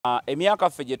Emyaka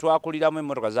ffe gye twakuliramu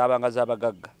emmotoka zaabanga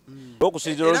z'abagagga.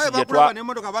 Okusinziira olusi gye twa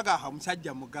n'emmotoka bagaha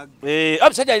musajja mugagga.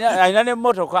 Omusajja alina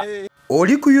n'emmotoka.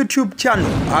 Oli ku YouTube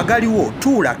channel agaliwo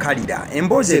tuula kalira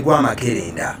emboozi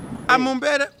egw'amakerenda.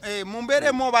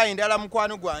 Mumbeeremu oba endala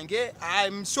mukwano gwange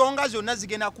ensonga zonna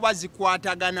zigenda kuba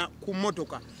zikwatagana ku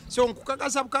mmotoka. So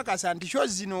nkukakasa bukakasa nti sho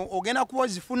zino ogenda kuba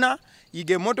ozifuna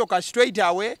Yiga emmotoka straight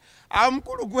away.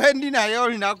 Mukulu gwendi naye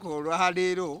olunaku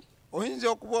olwaleero oyinza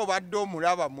okuba obadde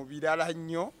omulaba mu birala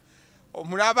nnyo.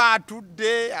 Omulaba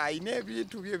atudde ayina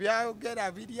ebintu bye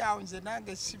byayogera biri awo nze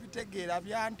nange sibitegeera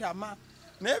byantama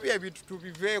n'ebyo ebintu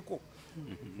tubiveeko.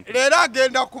 Leero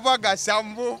agenda kubagasa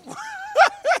mbuvu.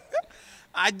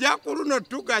 Ajja ku luno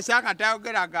tugasa nga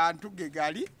tayogera gantu ge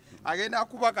gali agenda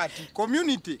kuba kati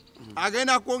community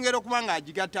agenda kwongera okuba nga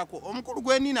agigattako. Omukulu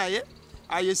gwendi naye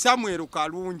aye Samuel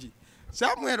Kalungi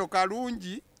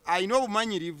ayina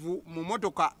obumanyirivu mu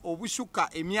motoka obusukka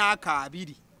emyaka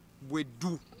 2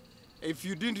 bweddu. If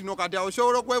you didn't know kati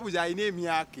osobola okwebuza ayina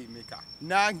emyaka emeka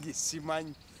nange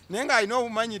simanyi naye nga ayina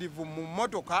obumanyirivu mu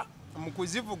motoka mu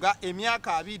kuzivuga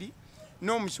emyaka 2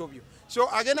 n'omusobyo.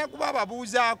 So agenda kuba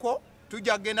ababuuzaako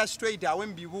tujja kugenda straight awe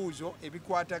mu bibuuzo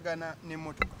ebikwatagana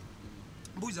n'emmotoka.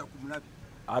 Buuza ku mulabi.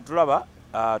 Atulaba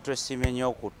twesiimye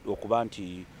nnyo okuba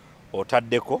nti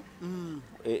otaddeko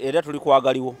era tuli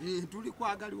kwagaliwo.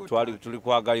 Tuli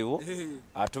kwagaliwo.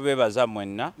 Atubeebaza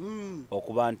mwenna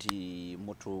okuba nti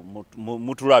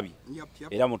mutulabye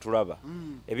era mutulaba.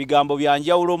 Ebigambo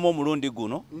byanjawulomu omulundi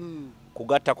guno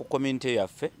kugatta ku community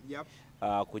yaffe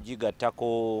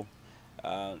kugigattako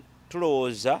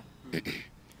tulowooza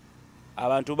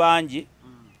abantu bangi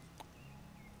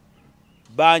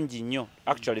nnyo,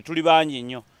 actually tuli bangi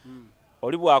nnyo.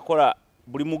 Oli bw'akola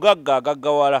buli mugagga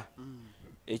agaggawala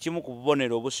ekimu ku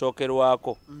bubonero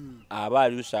obusookerwako aba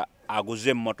aluusa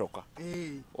aguze emmotoka.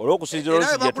 Olw'okusinziira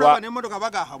olusi gye n'emmotoka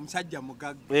bagaha musajja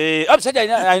mugagga.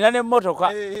 Omusajja alina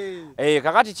n'emmotoka.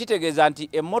 Kakati kitegeeza nti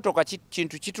emmotoka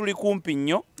kintu kituli kumpi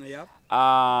nnyo.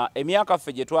 Emyaka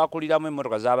ffe gye twakuliramu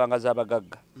emmotoka zaabanga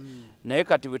z'abagagga. Naye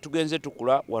kati bwe tugenze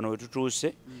tukula wano we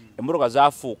tutuuse emmotoka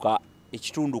zaafuuka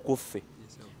ekitundu ku ffe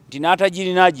nti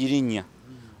n'atagirina agirinnya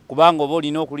kubanga oba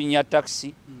olina okulinnya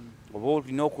taxi oba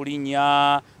olina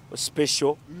okulinnya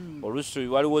special oluusi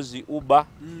waliwo zi Uber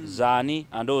zaani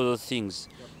and all those things.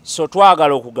 So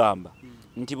twagala okugamba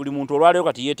nti buli muntu olwaleero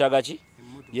kati yeetaaga ki?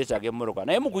 Yeetaaga emmotoka.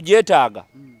 Naye mu kugyetaaga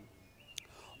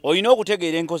olina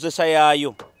okutegeera enkozesa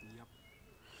yaayo.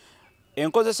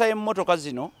 Enkozesa y'emmotoka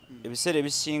zino ebiseera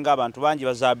ebisinga abantu bangi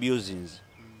baza abusings.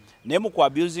 Naye mu ku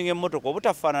abusing emmotoka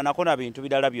obutafaananako na bintu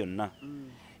birala byonna.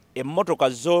 Emmotoka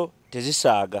zo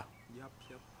tezisaaga.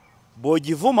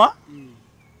 Bw'ogivuma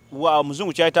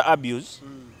omuzungu kyayita abuse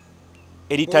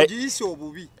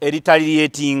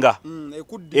eritaliyetinga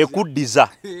ekuddiza.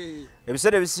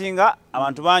 Ebiseera ebisinga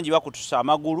abantu bangi bakutusa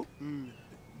amagulu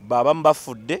baabamu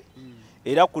bafudde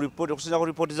era okusinza ku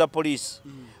ripooti za poliisi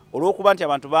olw'okuba nti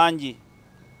abantu bangi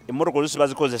emmotoka oluusi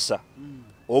bazikozesa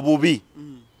obubi.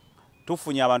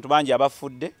 Tufunye abantu bangi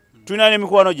abafudde. Tulina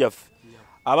n'emikwano gyaffe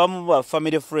abamu ba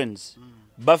family friends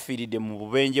bafiiridde mu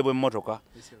bubenje bw'emmotoka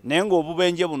naye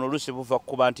ng'obubenje buno oluusi buva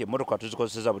kuba nti emmotoka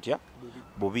tuzikozeseza butya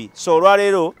bubi. So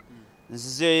olwaleero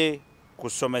nzize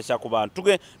kusomesa ku bantu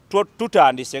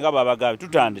tutandise nga babagambye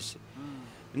tutandise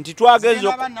nti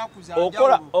twagenza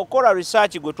okola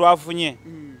research gwe twafunye.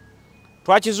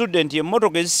 Twakizudde nti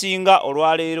emmotoka ezisinga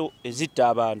olwaleero ezitta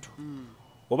abantu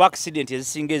oba accident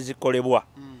ezisinga ezikolebwa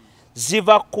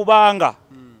ziva kubanga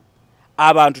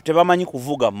abantu tebamanyi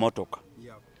kuvuga mmotoka,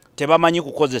 tebamanyi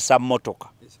kukozesa mmotoka.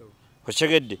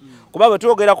 Okitegedde? Kuba bwe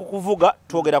twogera ku kuvuga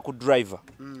twogera ku driver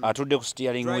atudde ku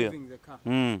steering wheel.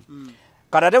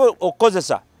 Kati ate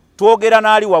okukozesa twogera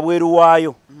n'ali wabweru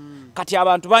waayo. Kati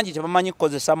abantu bangi tebamanyi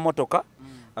kukozesa mmotoka,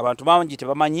 abantu bangi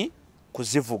tebamanyi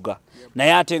kuzivuga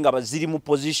naye ate nga baziri mu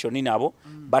position nabo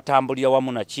batambulira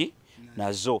wamu naki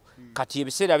nazo. Kati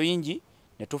ebiseera bingi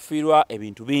ne tufiirwa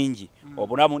ebintu bingi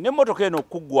obulamu n'emmotoka eno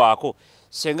okuggwako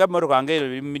senga emmotoka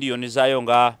ng'eyo miliyoni zaayo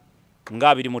nga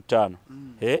 25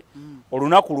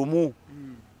 olunaku lumu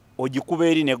ogikuba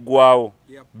eri neggwawo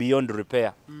beyond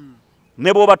repair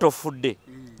ne bw'oba tofudde.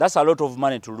 That's a lot of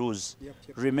money to lose.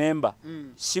 Remember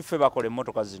si ffe bakola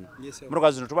emmotoka zino.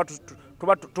 Emmotoka zino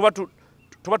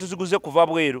tuba tuziguze kuva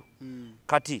bweru.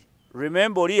 Kati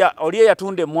remember oli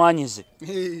yatunda emmwanyize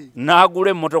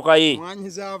n'agula emmotoka ye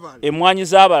emmwanyi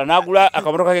z'abala n'agula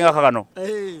akamotoka ke nga kakano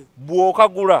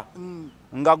bw'okagula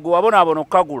nga gwe wabonaabona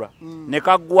okukagula ne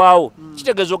kaggwawo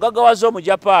kitegeeza ogaggawaza omu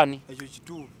Japan.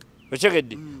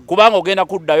 Okitegedde? Kubanga ogenda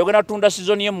kuddayo ogenda tunda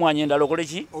sizoni y'emmwanyi endala okole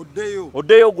ki?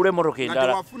 Oddeyo ogule emmotoka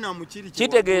endala.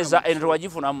 Kitegeeza eno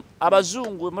tewagifunamu.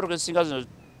 Abazungu emmotoka ezisinga zino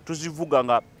tuzivuga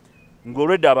nga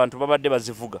ng'olwedde abantu babadde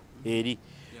bazivuga eri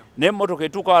n'emmotoka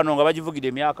etuuka wano nga bagivugidde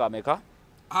emyaka ameka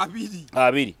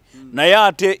 2 naye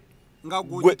ate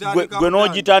gwe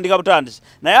n'ogitandika butandisi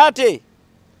naye ate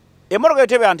emmotoka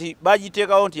etebe nti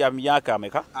bagiteekawo nti ya myaka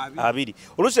ameka 2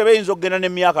 oluusi bayinza okugenda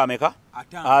n'emyaka ameka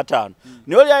 5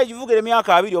 naye oli agivugira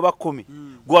emyaka 2 oba 10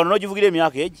 gwe wano n'ogivugira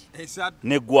emyaka egi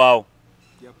neggwawo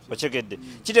ochekedde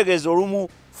kitegeeza olumu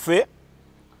ffe.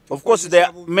 Of course, there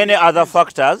are many other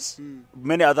factors,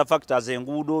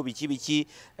 enguudo, biki,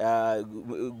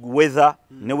 weather,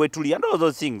 newetuli, and all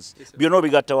those things. Byonna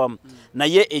bigatta wamu.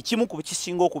 Naye ekimu ku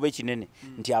kisinga okuba ekinene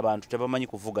nti abantu tebamanyi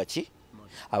kuvuga ki?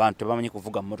 Abantu tebamanyi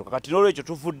kuvuga mmotoka. Kati n'olwekyo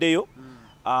tuvuddeyo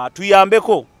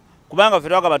tuyambeko kubanga ffe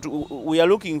twagamba we are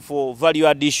looking for value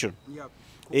addition.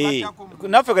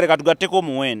 Naffe kale katugatteko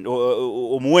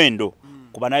omuwendo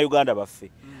ku bannayuganda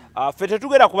baffe. Ffe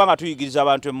tetugenda kubanga tuyigiriza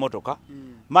abantu emmotoka.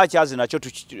 Machazi nacho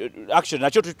actually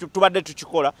nacho tubadde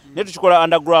tukikola ne tukikola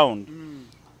underground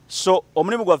so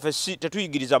omulimu gwaffe si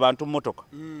tetuyigiriza abantu mmotoka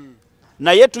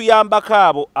naye tuyambako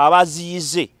abo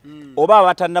abaziyize oba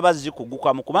abatannabazi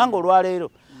kugukamu kubanga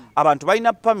olwaleero abantu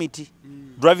balina permit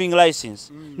driving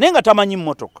license naye nga tamanyi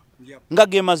mmotoka nga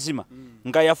ge mazima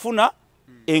nga yafuna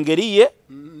engeri ye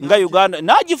nga Uganda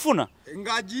n'agifuna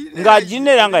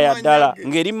ng'aginera nga yaddala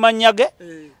ngeri manyage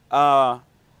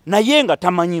naye nga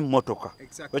tamanyi mmotoka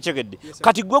ochekedde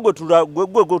kati gwe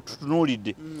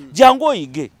tutunuulidde jangu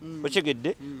oyige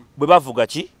ochekedde bwe bavuga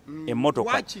ki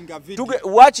emmotoka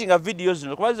watching a videos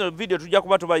zino kuba zino video tujja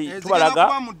kuba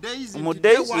tubalaga mu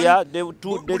days ya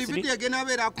 2 days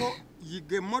 3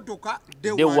 yige motoka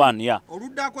day 1 ya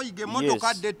oludako yige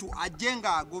motoka day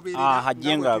 2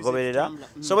 ajenga agoberera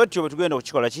so bwetyo tugenda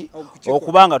okukikola ki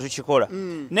okubanga tukikola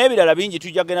n'ebirala bingi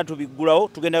tujja genda tubiggulawo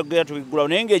tugenda tubiggulawo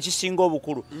naye ng'ekisinga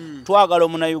obukulu twagala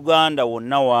omuna Uganda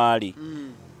wonna waali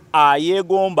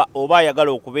ayegomba oba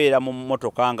ayagala okubeera mu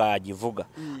mmotoka nga agivuga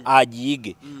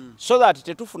agiyige so that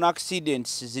tetufuna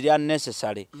accidents ziri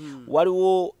unnecessary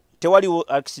tewaliwo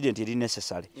accident eri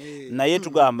necessary naye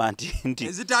tugamba nti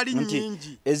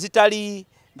ezitali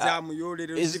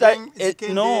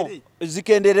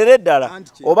zikenderere ddala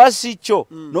oba si kyo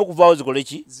n'okuvaawo zikole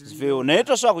ki zifeewo naye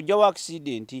tosobola kujjawo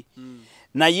accident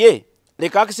naye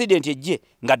leka accident ejje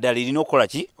nga ddala erina okukola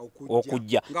ki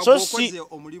okujja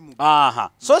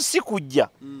so si kujja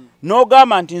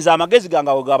n'ogamba nti nze amagezi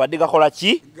gange ago gabadde gakola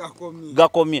ki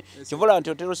gakomye kivula nti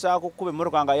oterosaa kukuba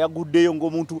emmotoka nga yaguddeyo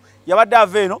ng'omuntu yabadde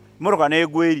ava eno emmotoka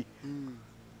n'egwa eri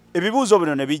ebibuuzo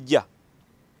bino ne bijja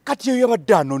kati eyo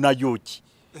yabadde anonayo ki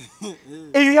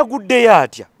eyo yaguddeyo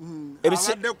atya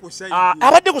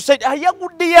abadde ku saidi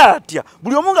yaguddeyo atya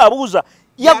buli omu ng'abuuza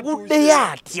yaguddeyo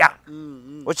atya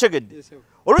okyegedde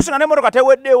oluusi nga n'emmotoka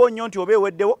teweddeewo nnyo nti oba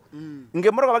eweddewo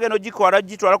ng'emmotoka bagenda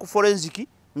gitwala ku forensic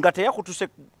nga teyakutuse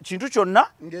kintu kyonna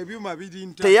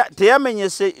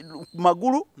teyamenyese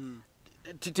magulu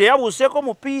teyabuuseeko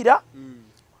mupiira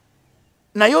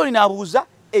naye olina abuuza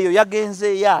eyo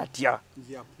yagenzeeyo atya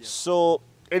so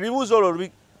ebibuuzo olwo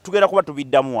tugenda kuba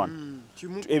tubiddamu wano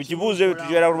ebibuuzo ebyo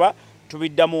tugenda kuba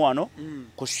tubiddamu wano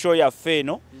ku show yaffe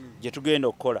eno gye tugenda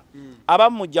okukola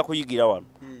abamu mujja kuyigira wano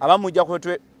abamu mujja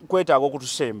kwetaaga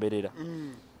okutusemberera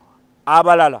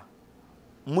abalala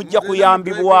mujja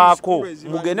kuyambibwako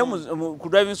mugende ku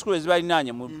driving school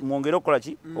ezibalinaanye mwongere okukola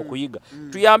ki okuyiga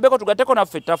tuyambeko tugatteko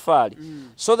naffe ettafaali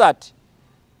so that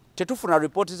tetufuna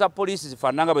ripooti za poliisi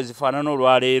zifaananga bwe zifaanana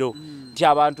olwaleero nti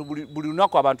abantu buli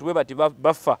lunaku abantu bwe bati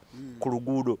bafa ku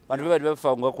luguudo abantu bwe bati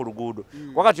bafa nga ku luguudo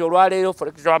wakati olwaleero for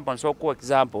example nsobola okuwa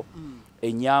example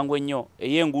ennyangu ennyo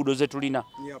ey'enguudo ze tulina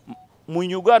mu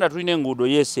Uganda tulina enguudo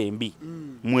yesembi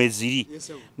mweziri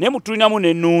naye tulinamu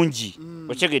n'ennungi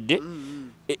okyegedde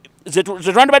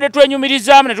zetwandibadde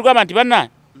twenyumirizaamu ne tugamba nti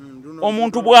bannange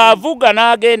omuntu bw'avuga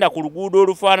n'agenda ku luguudo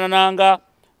olufaanananga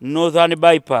Northern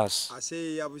Bypass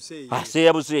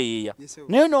aseeya buseeyeeya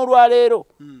naye n'olwaleero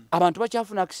abantu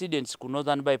bakyafuna accidents ku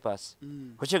Northern Bypass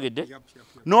okyegedde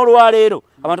n'olwaleero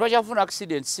abantu bakyafuna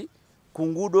accidents ku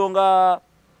nguudo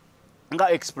nga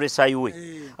express highway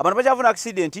abantu bakyafuna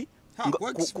accident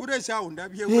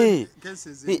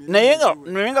naye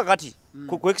nga kati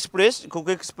ku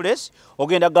express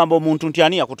ogenda gamba omuntu nti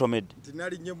ani yakutomedde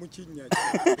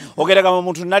ogenda gamba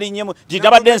omuntu nalinyemu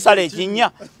nabadde nsala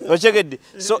ekinnya okyegedde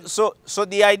so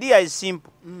the idea is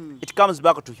simple it comes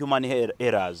back to human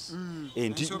errors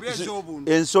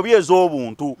ensobi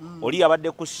ez'obuntu oli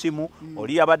yabadde ku ssimu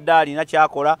oli yabadde alina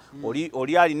kyakola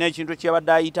oli alina ekintu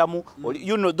ekyabadde ayitamu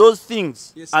you know those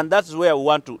things and that's where we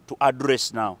want to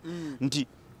address now nti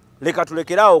leka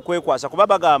tulekerawo okwekwasa kuba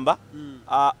bagamba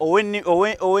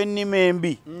ow'ennima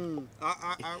embi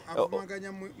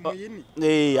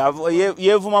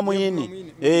yeevuma muyini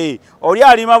oli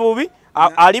alima bubi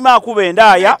alima akuba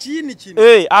endaaya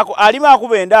alima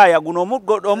akuba endaaya guno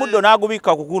omuddo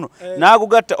n'agubikka ku guno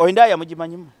n'agugatta endaaya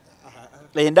mugimanyimu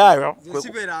endaaya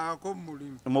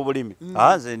mu bulimi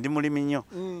nze ndi mulimi nnyo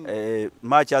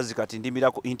makyazi kati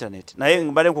ndimira ku internet naye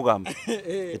mbale nkugamba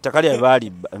ettaka lyabe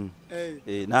baalibba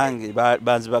nange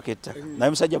banzibako ettaka naye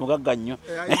musajja mugagga nnyo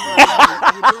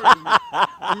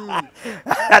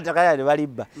ettaka lyabe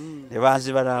balibba ne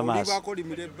banziba n'amaaso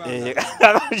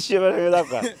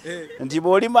nti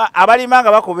bwolima abalima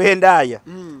nga bakuba endaaya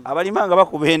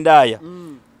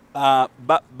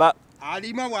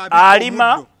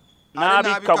alima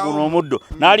n'abikka guno omuddo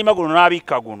n'alima guno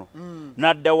n'abikka guno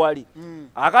n'adda wali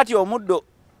akati omuddo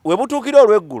we butuukira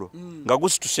olw'eggulo nga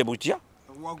gusituse butya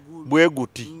bwe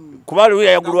guti kuba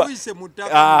yagulwa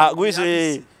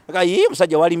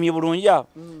musajja walimye bulungi awo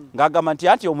ng'agamba nti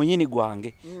anti omunyini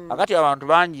gwange akati abantu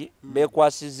bangi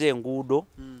beekwasizza enguudo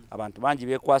abantu bangi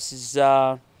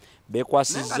beekwasizza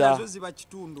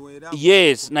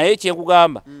yes naye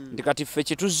kyenkugamba nti kati ffe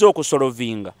kyetuzze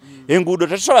okusolovinga enguudo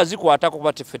tetusobola zikwatako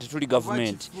kuba ffe tetuli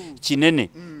gavumenti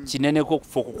kineneko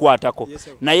ffe okukwatako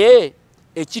naye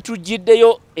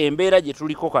ekitujjiddeyo embeera gye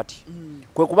tuliko kati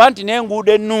kwe kuba nti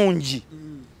n'enguudo ennungi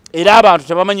era abantu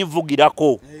tebamanyi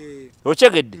vugirako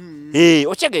okyegedde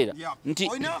okyegerera nti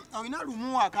olina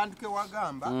lumu akantu ke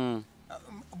wagamba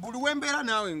buli wembeera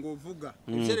naawe ng'ovuga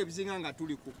ebiseera ebisinga nga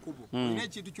tuli ku kkubo olina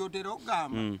ekintu kyotera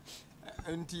okugamba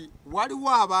nti waliwo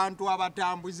abantu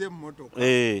abatambuza emmotoka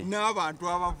n'abantu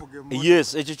abavuga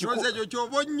emmotokaekyo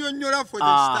kyoba onnyonnyola ffe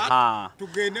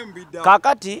tugende mu biddawo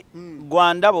kaakati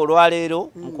gwandaba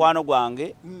olwaleero mukwano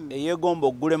gwange eyeegomba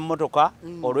okugula emmotoka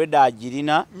olwedda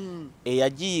agirina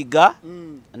eyagiyiga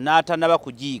n'atanaba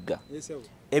kugiyiga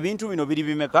ebintu bino biri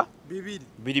bimeka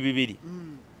bibiri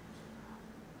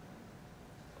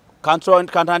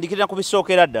kantandikira ku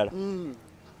bisookera ddala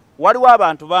waliwo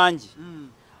abantu bangi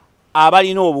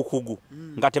abalina obukugu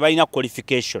nga tebalina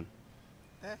qualification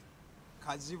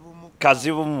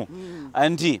kazibumu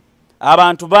nti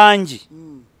abantu bangi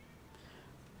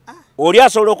oli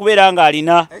asobola okubeera nga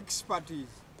alina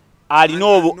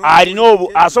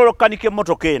asobola okukanika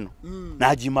emmotoka eno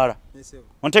n'agimala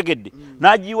ontegedde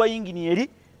n'agiyiwa yingini eri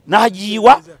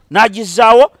n'agiyiwa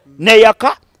n'agizaawo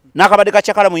n'eyaka n'akabadde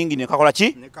kacyakala mu yingini nekakola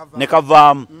ki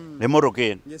nekavaamu emmotoka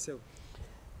eno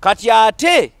kati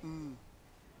ate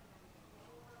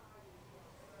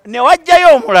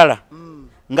newajjayo omulala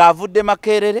ng'avudde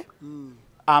Makerere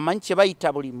amanyi kye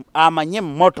bayita buli amanye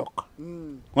emmotoka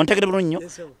ontegedde bulungi nnyo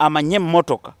amanye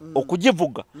emmotoka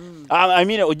okugivuga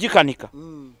ogikanika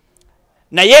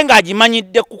naye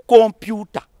ng'agimanyidde ku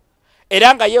kompyuta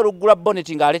era nga ye oluggula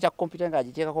boneti ng'aleeta kompyuta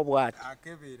ng'agiteekako bw'ati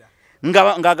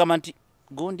ng'agamba nti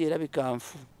gundi erabika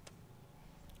nfu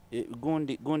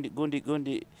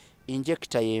gundi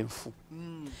injector yenfu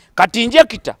kati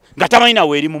injector nga tamanyi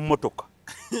nawe eri mu mmotoka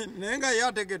naye nga ye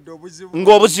ategedde obuzibu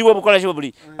ng'obuzibu obukola kyo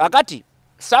buli akati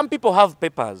some people have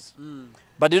papers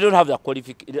but they don't have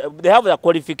they have the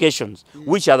qualifications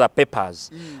which are the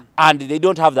papers and they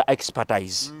don't have the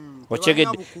expertise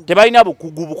ochegedde tebalina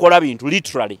bukugu bukola bintu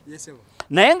literally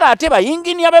naye ng'ate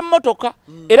bayinginiya b'emmotoka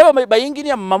era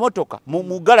bayinginiya mu mamotoka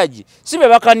mu garagi si be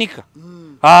bakanika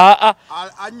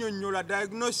annyonnyola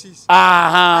diagnosis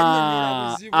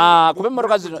kuba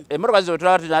emmotoka zino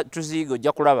tulaba tuziyiga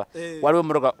ojja kulaba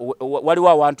waliwo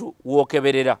awantu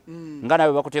wookeberera nga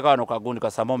nawe bakuteeka wano kagundi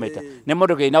ka thermometer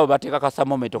n'emmotoka erina we bateeka ka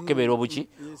thermometer okukebera obuki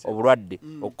obulwadde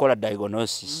okukola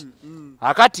diagnosis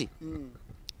akati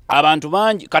abantu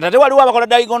bangi kati ate waliwo abakola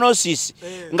diagnosis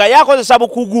nga yakozesa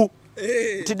bukugu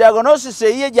nti diagnosis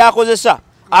eyiye gyakozesa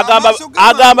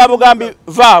agamba bugambi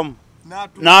vaamu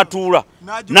n'atuula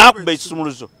n'akuba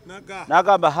ekisumuluzo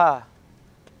n'agamba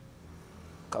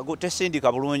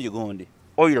tesindika bulungi gundi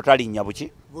oyiro talinnya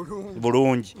buki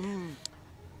bulungi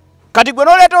kati gwe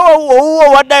n'oleeta owuwo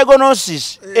owa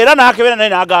diagnosis era n'akebera naye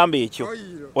n'agamba ekyo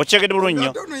okyegedde bulungi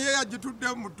nnyo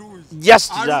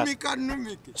just that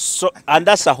so and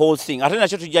that's the whole thing ate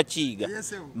nakyo tujja kiyiga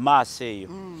maaso eyo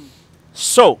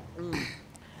so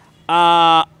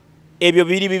ebyo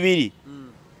bibiri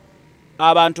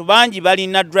abantu bangi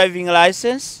balina driving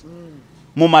license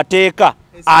mu mateeka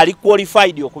ali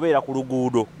qualified okubeera ku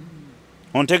luguudo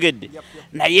ontegedde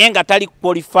naye nga tali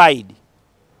qualified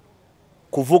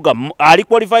kuvuga ali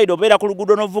qualified obeera ku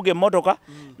luguudo n'ovuga emmotoka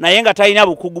naye nga talina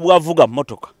bukugu bwavuga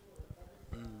mmotoka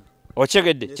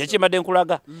okyegedde kyekimbadde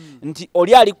nkulaga nti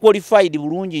oli ali qualified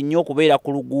bulungi nnyo okubeera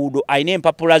ku luguudo alina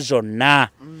empapula zonna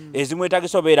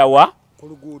ezimwetagisa obeera wa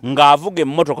ng'avuga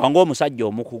emmotoka ng'omusajja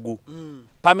omukugu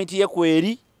pamiti ye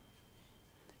kweri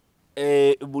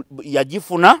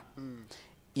yagifuna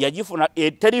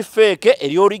teri feeke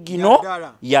eri origino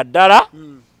yaddala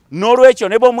n'olwekyo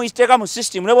ne bw'omuyiteeka mu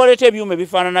system ne bw'oleeta ebyuma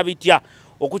ebifaanana bitya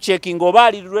okucekinga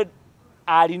oba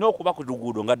alina okuba ku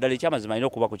luguudo nga ddala ekyamazima alina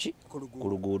okuba ku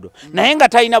luguudo naye nga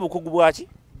talina bukugu bwaki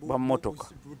bwa mmotoka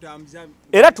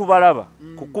era tubalaba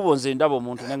ku kkubo nze ndaba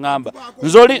omuntu ne ŋŋamba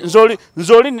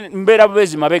nzoli mbeera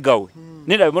bubeezi mabegawe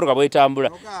nindaba emmotoka bwetambula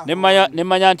ne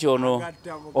mmanya nti ono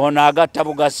agatta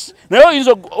bugasi naye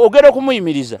oyinza ogenda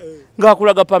okumuyimiriza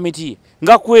ng'akulaga pamiti ye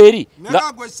nga kweri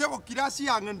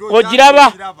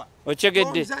ogiraba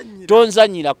okyegedde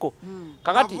tonzanyirako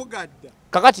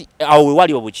kakati awo we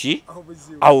wali obuki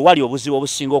awo we wali obuzibu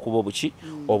obusinga okuba obuki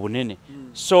obunene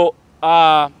so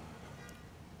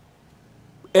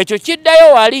ekyo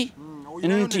kiddayo wali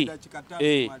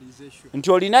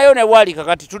nti olinayo ne wali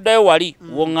kakati tuddayo wali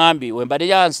woŋŋambye wembadde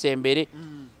yansembere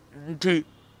nti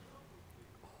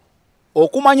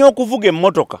okumanya okuvuga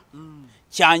emmotoka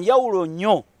kyanjawulo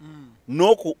nnyo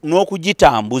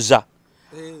n'okugitambuza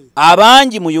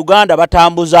abangi mu Uganda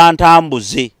batambuza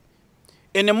ntambuze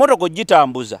eno emmotoka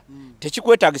ogitambuza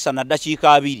tekikwetagisa na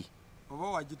ddakiika 2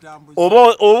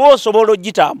 oba osobola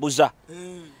ogitambuza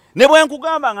ne bwe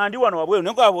nkugamba nga ndi wano wabweru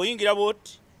nenkugamba oyingira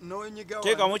bwoti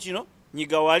teekamu kino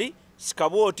nyiga wali sika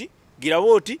bwoti gira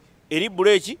bwoti eri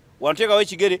buleeki wanteekawo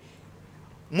ekigere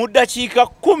mu ddakiika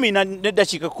 10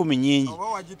 n'eddakiika 10 nyingi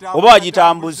oba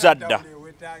wagitambuza dda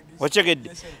okyegedde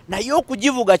naye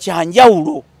okugivuga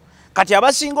kyanjawulo kati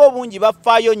abasinga obungi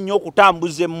bafaayo nnyo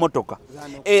okutambuza emmotoka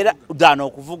era ddaana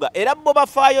okuvuga era bo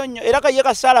bafaayo nnyo era kaye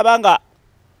kasaalaba nga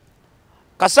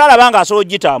asobola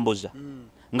ogitambuza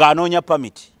ng'anoonya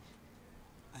pamiti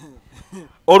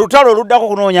olutalo oluddako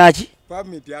kunoonya ki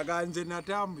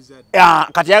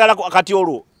kati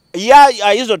olwo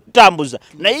ayinza otutambuza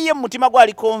naye ye mutima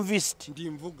gwali convinced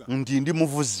nti ndi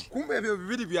muvuzi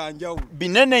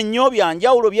binene nnyo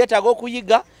byanjawulo byetaaga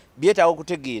okuyiga byetaaga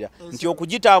okutegeera nti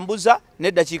okugitambuza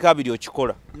n'eddakiika 2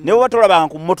 okikola ne bwe tolabanga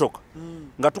ku mmotoka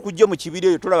nga tukujje mu kibira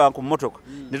eyo tolabanga ku mmotoka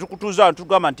ne tukutuuza ne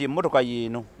tugamba nti emmotoka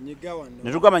yeeno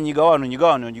ne tugamba nyiga wano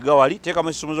nyiga wali teekamu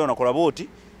esisumuzo nakola booti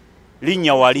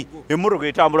linnya wali emmotoka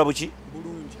etambula buki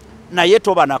naye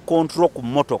toba na control ku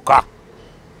mmotoka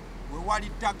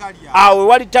we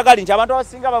wali ttagali nti abantu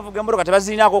abasinga bavuga emmotoka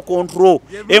tebazirinaako control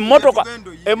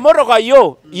emmotoka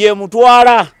yo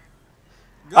yemutwala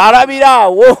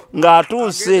alabiraawo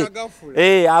ng'atuuse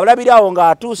alabiraawo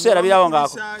ng'atuuse alabiraawo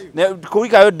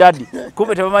kubikayo daddi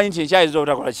kumbe tebamanyi nti ekyayinza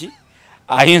obutakola ki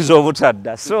ayinza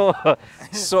obutadda so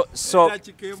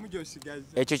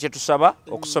ekyo kye tusaba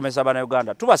okusomesa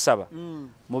Bannayuganda tubasaba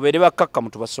mubeere bakkakkamu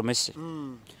tubasomese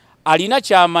alina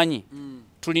kyamanyi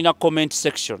tulina comment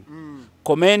section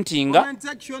commentinga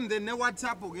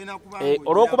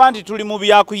olw'okuba nti tuli mu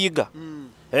byakuyiga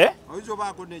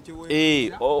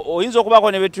oyinza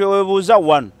okubaako ne betwewebuuza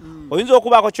 1 oyinza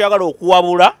okubaako kyoyagala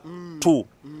okuwabula 2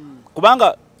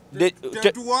 kubanga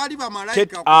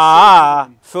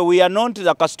for we are not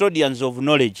the custodians of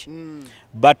knowledge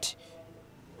but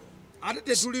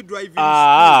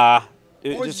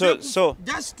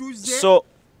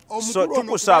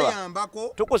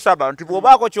tukusaba nti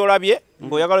bw'obaako kyolabye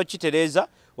ng'oyagala okitereeza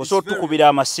osobola tukubira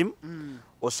amasimu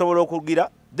osobola okugira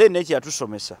then ekyo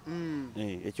yatusomesa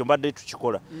ekyo mbadde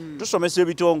tukikola tusomesa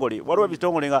ebitongole waliwo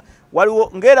ebitongole nga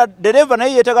waliwo ng'era dereva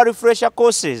naye yeetaga refresher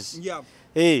courses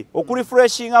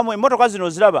okurefreshingamu emmotoka zino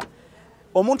ziraba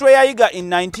omuntu eyayiga in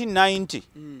 1990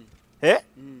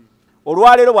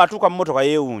 olwaleero bw'atuuka mu mmotoka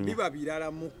yeewuunya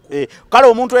kale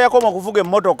omuntu eyakoma okuvuga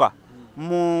emmotoka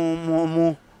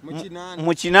mu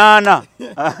 8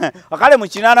 kale mu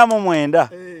 89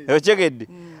 okyegedde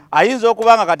ayinza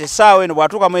okubanga kati essaawa eno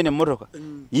bw'atuukamu eno emmotoka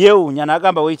yeewuunya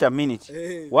n'agamba wait a minute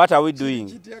what are we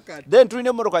doing then tulina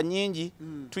emmotoka nnyingi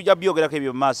tujja byogerako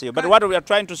ebyo mu maaso eyo but what we are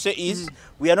trying to say is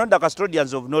we are not the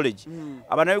custodians of knowledge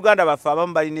Abannayuganda baffe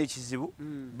abamu balina ekizibu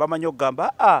bamanyi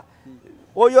okugamba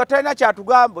oyo atalina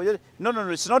kyatugamba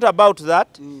no it's not about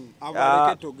that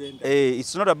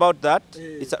it's not about that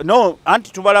no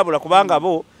anti tubalabula kubanga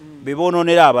bo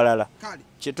beboononera abalala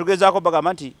kyetugezaako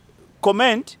bagamba nti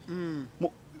comment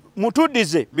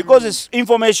mutudize because it's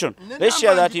information. Let's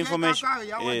share that information.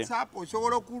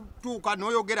 Osobola okutuuka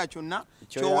n'oyogera kyonna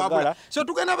kyowabula. So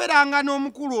tugenda beranga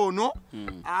n'omukulu ono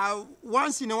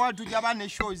once in a while tujja bane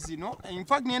shows zino. In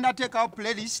fact nienda teekawo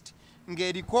playlist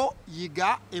ng'eriko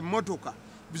Yiga Emmotoka.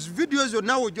 Videos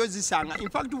zonna wojjo zisanga. In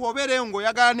fact bw'obeereyo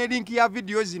ng'oyagala ne link ya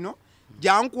video zino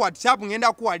janku WhatsApp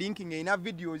ngenda kuwa linking ina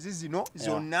videos zino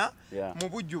zonna mu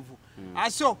bujjuvu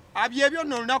aso abyebyo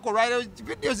no lunako lwalero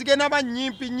videos zigenda ba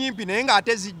nyimpi naye nga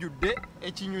ate zijjudde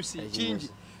ekinyusi kingi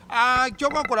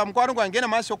kyokakola mukwano gwange na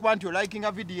maaso okuba nti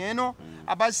olikinga video eno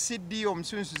abasidi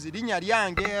omusunsu zirinya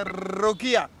lyange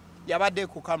Rokia yabadde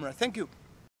ku camera. Thank you.